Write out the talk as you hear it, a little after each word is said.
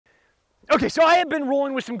Okay, so I have been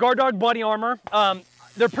rolling with some Guard Dog body armor.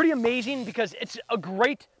 They're pretty amazing because it's a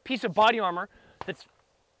great piece of body armor that's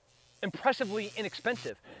impressively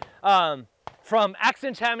inexpensive. From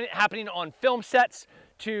accidents happening on film sets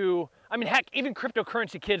to, I mean, heck, even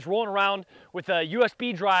cryptocurrency kids rolling around with a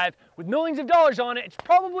USB drive with millions of dollars on it, it's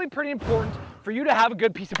probably pretty important for you to have a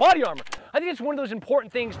good piece of body armor. I think it's one of those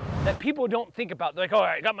important things that people don't think about. They're like, all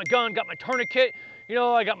right, I got my gun, got my tourniquet, you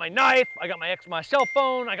know, I got my knife, I got my cell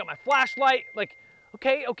phone, I got my flashlight. Like,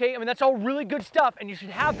 okay, I mean, that's all really good stuff and you should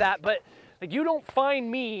have that, but like, you don't find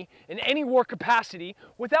me in any work capacity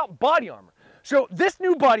without body armor. So this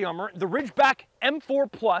new body armor, the Ridgeback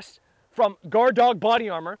M4 Plus from Guard Dog Body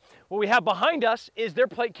Armor, what we have behind us is their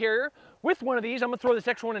plate carrier with one of these. I'm gonna throw this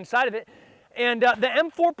extra one inside of it. And the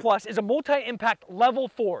M4 Plus is a multi-impact level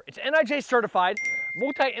 4. It's NIJ certified,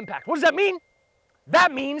 multi-impact. What does that mean?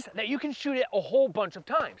 That means that you can shoot it a whole bunch of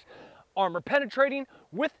times. Armor penetrating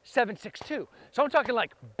with 7.62. So I'm talking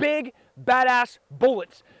like big, badass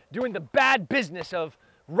bullets doing the bad business of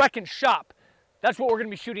wrecking shop. That's what we're gonna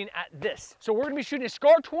be shooting at this. So we're gonna be shooting a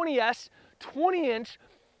SCAR 20S, 20-inch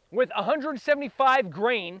with 175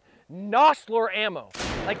 grain Nosler ammo.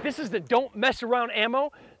 Like, this is the don't mess around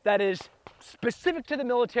ammo that is specific to the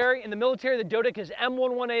military. In the military, the Dodik is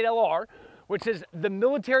M118LR, which is the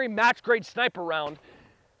military match grade sniper round.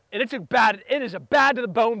 And it is a bad to the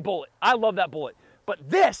bone bullet. I love that bullet. But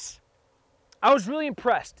this, I was really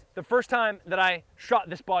impressed the first time that I shot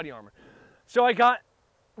this body armor. So I got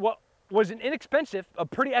what was an inexpensive, a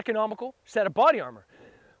pretty economical set of body armor.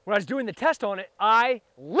 When I was doing the test on it, I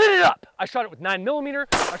lit it up. I shot it with 9mm,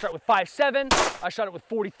 I shot it with 5.7, I shot it with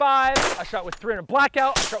 45, I shot it with 300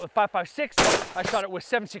 blackout, I shot it with 5.56, I shot it with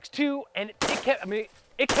 7.62, and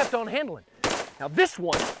it kept on handling. Now this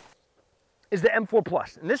one is the M4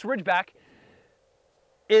 Plus, and this Ridgeback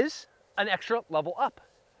is an extra level up.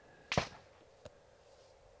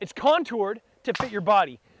 It's contoured to fit your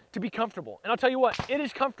body, to be comfortable. And I'll tell you what, it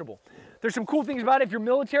is comfortable. There's some cool things about it. If you're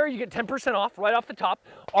military, you get 10% off right off the top.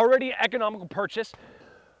 Already an economical purchase.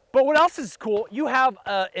 But what else is cool? You have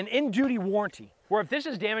an in-duty warranty, where if this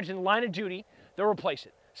is damaged in the line of duty, they'll replace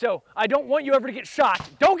it. So I don't want you ever to get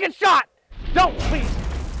shot. Don't get shot! Don't, please!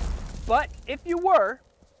 But if you were,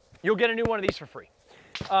 you'll get a new one of these for free.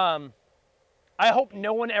 I hope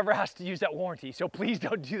no one ever has to use that warranty, so please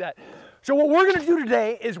don't do that. So what we're gonna do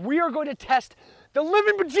today is we are going to test the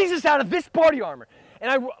living bejesus out of this body armor.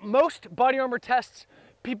 And most body armor tests,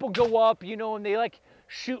 people go up, you know, and they like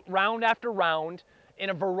shoot round after round in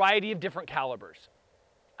a variety of different calibers.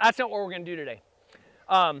 That's not what we're gonna do today.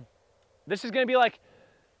 This is gonna be like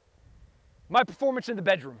my performance in the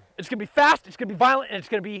bedroom. It's gonna be fast, it's gonna be violent, and it's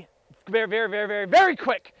gonna be very, very, very, very, very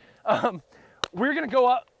quick. We're gonna go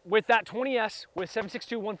up with that 20S with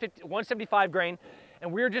 7.62, 175 grain,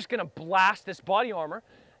 and we're just gonna blast this body armor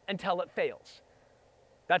until it fails.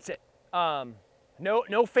 That's it.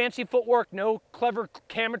 No fancy footwork, no clever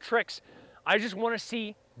camera tricks. I just want to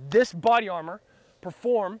see this body armor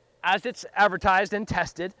perform as it's advertised and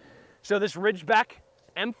tested. So this Ridgeback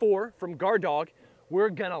M4 from Guard Dog, we're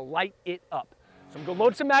gonna light it up. So I'm gonna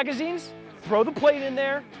load some magazines, throw the plate in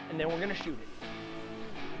there, and then we're gonna shoot it.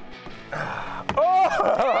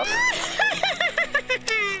 Oh!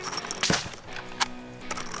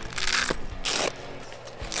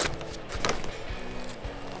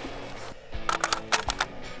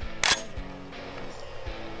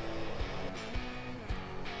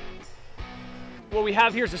 What we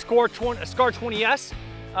have here is a SCAR 20S.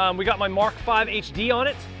 We got my Mark V HD on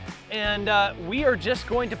it, and we are just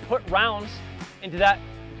going to put rounds into that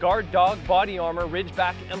Guard Dog body armor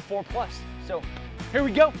Ridgeback M4 Plus. So here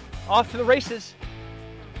we go, off to the races.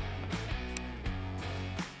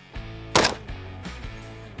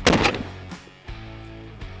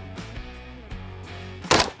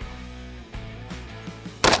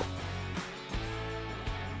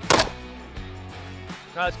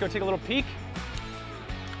 Now let's go take a little peek.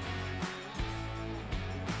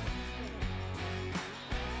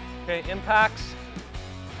 Okay, impacts,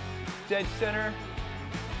 dead center.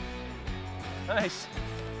 Nice.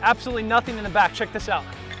 Absolutely nothing in the back. Check this out.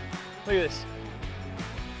 Look at this.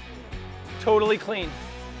 Totally clean.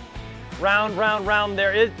 Round, round, round.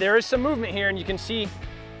 There is some movement here, and you can see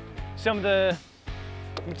some of the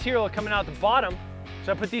material coming out the bottom.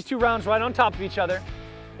 So I put these two rounds right on top of each other.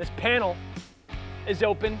 This panel is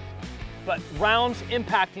open, but rounds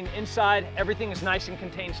impacting inside. Everything is nice and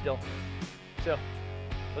contained still. So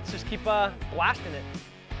let's just keep blasting it.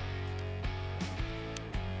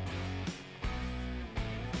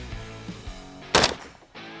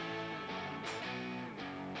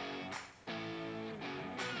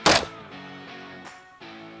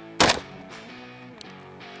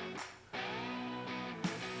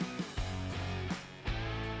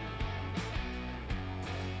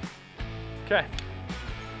 Okay.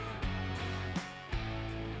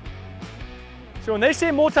 So when they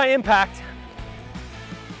say multi-impact,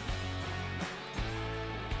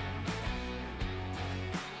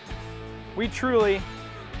 we truly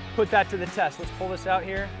put that to the test. Let's pull this out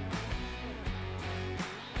here.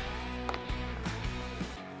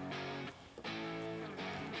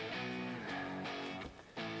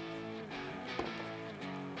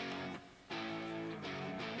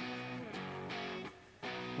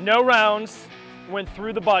 No rounds went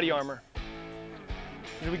through the body armor.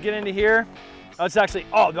 As we get into here, oh, it's actually,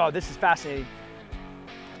 oh, no, this is fascinating.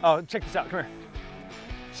 Oh, check this out, come here.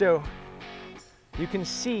 So you can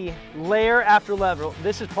see layer after level.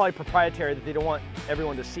 This is probably proprietary that they don't want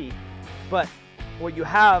everyone to see. But what you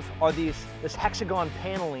have are this hexagon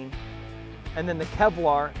paneling and then the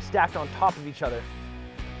Kevlar stacked on top of each other.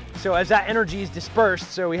 So as that energy is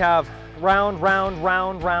dispersed, so we have round, round,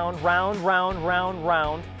 round, round, round, round, round,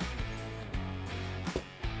 round.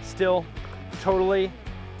 Still totally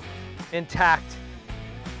intact.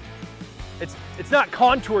 It's not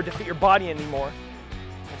contoured to fit your body anymore.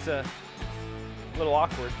 It's a little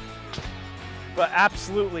awkward, but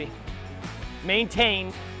absolutely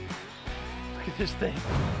maintained. Look at this thing.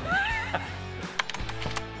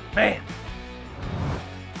 Man.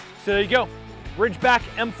 So there you go. Ridgeback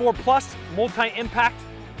M4 Plus multi-impact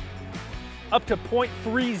up to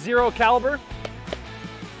 .30 caliber.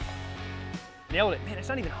 Nailed it. Man, it's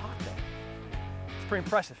not even hot though. It's pretty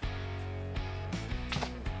impressive.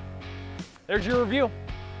 There's your review.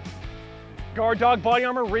 Guard Dog Body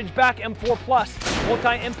Armor Ridgeback M4 Plus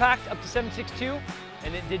multi-impact up to 7.62,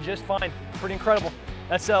 and it did just fine. Pretty incredible.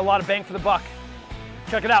 That's a lot of bang for the buck.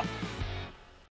 Check it out.